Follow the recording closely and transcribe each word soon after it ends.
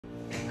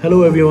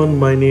Hello everyone,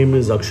 my name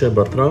is Akshay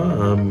Batra.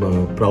 I'm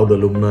a proud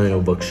alumni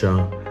of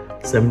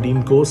WGSHA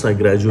 17 course. I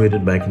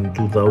graduated back in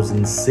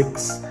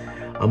 2006.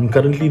 I'm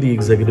currently the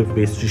executive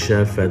pastry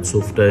chef at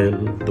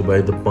Sofitel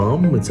Dubai The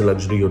Palm. It's a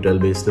luxury hotel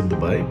based in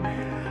Dubai.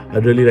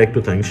 I'd really like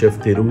to thank Chef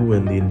Thiru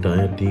and the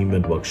entire team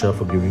at WGSHA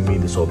for giving me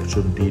this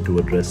opportunity to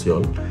address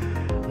y'all.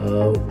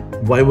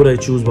 Why would I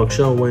choose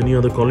WGSHA over any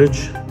other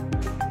college?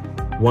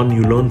 One,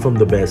 you learn from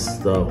the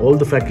best. All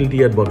the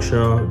faculty at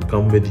WGSHA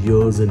come with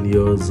years and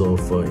years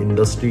of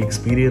industry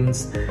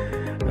experience.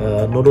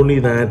 Not only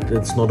that,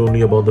 it's not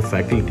only about the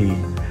faculty.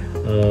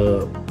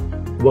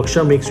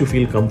 WGSHA makes you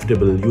feel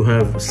comfortable. You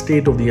have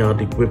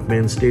state-of-the-art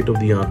equipment,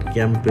 state-of-the-art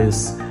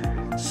campus,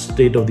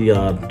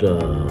 state-of-the-art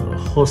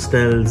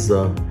hostels.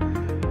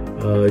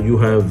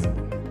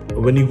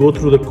 When you go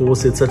through the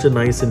course, it's such a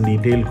nice and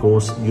detailed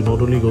course. You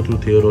not only go through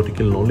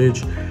theoretical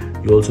knowledge,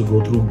 you also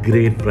go through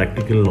great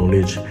practical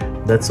knowledge.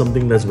 That's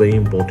something that's very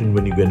important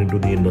when you get into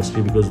the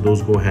industry because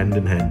those go hand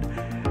in hand.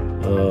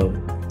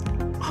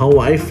 How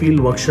I feel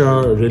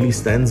WGSHA really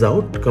stands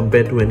out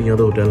compared to any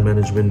other hotel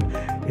management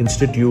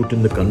institute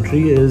in the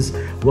country is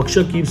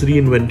WGSHA keeps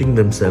reinventing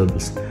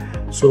themselves.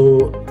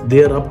 So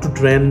they are up to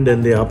trend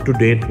and they are up to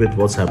date with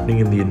what's happening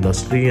in the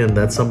industry, and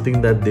that's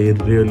something that they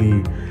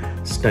really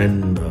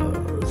stand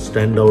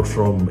out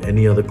from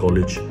any other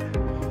college.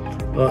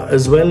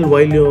 As well,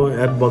 while you're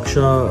at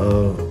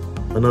WGSHA,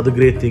 another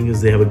great thing is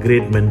they have a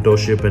great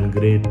mentorship and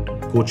great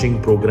coaching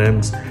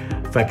programs.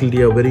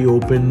 Faculty are very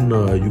open.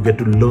 You get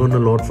to learn a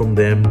lot from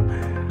them,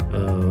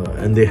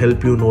 and they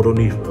help you not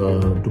only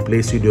to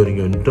place you during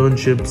your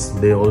internships,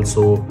 they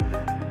also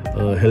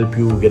help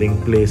you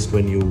getting placed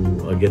when you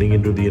are getting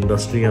into the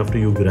industry after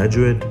you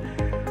graduate.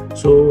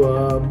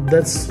 So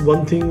that's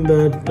one thing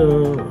that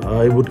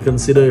I would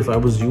consider if I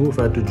was you. If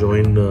I had to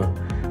join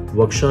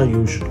WGSHA,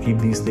 you should keep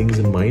these things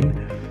in mind.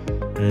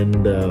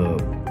 And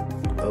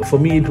for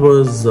me, it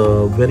was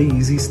very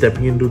easy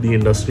stepping into the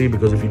industry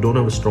because if you don't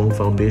have a strong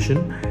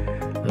foundation,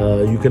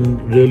 you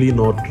can really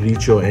not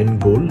reach your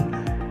end goal.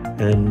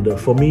 And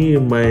for me,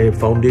 my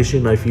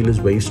foundation I feel is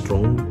very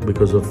strong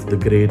because of the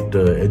great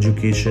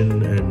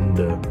education and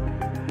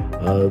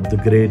the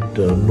great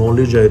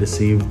knowledge I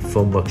received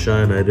from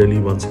WGSHA. And I really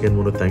once again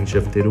want to thank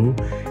Chef Thiru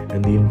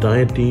and the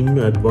entire team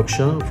at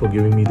WGSHA for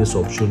giving me this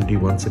opportunity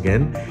once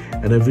again.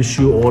 And I wish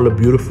you all a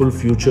beautiful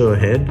future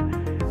ahead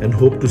and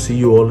hope to see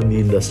you all in the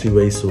industry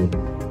very soon.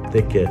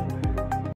 Take care.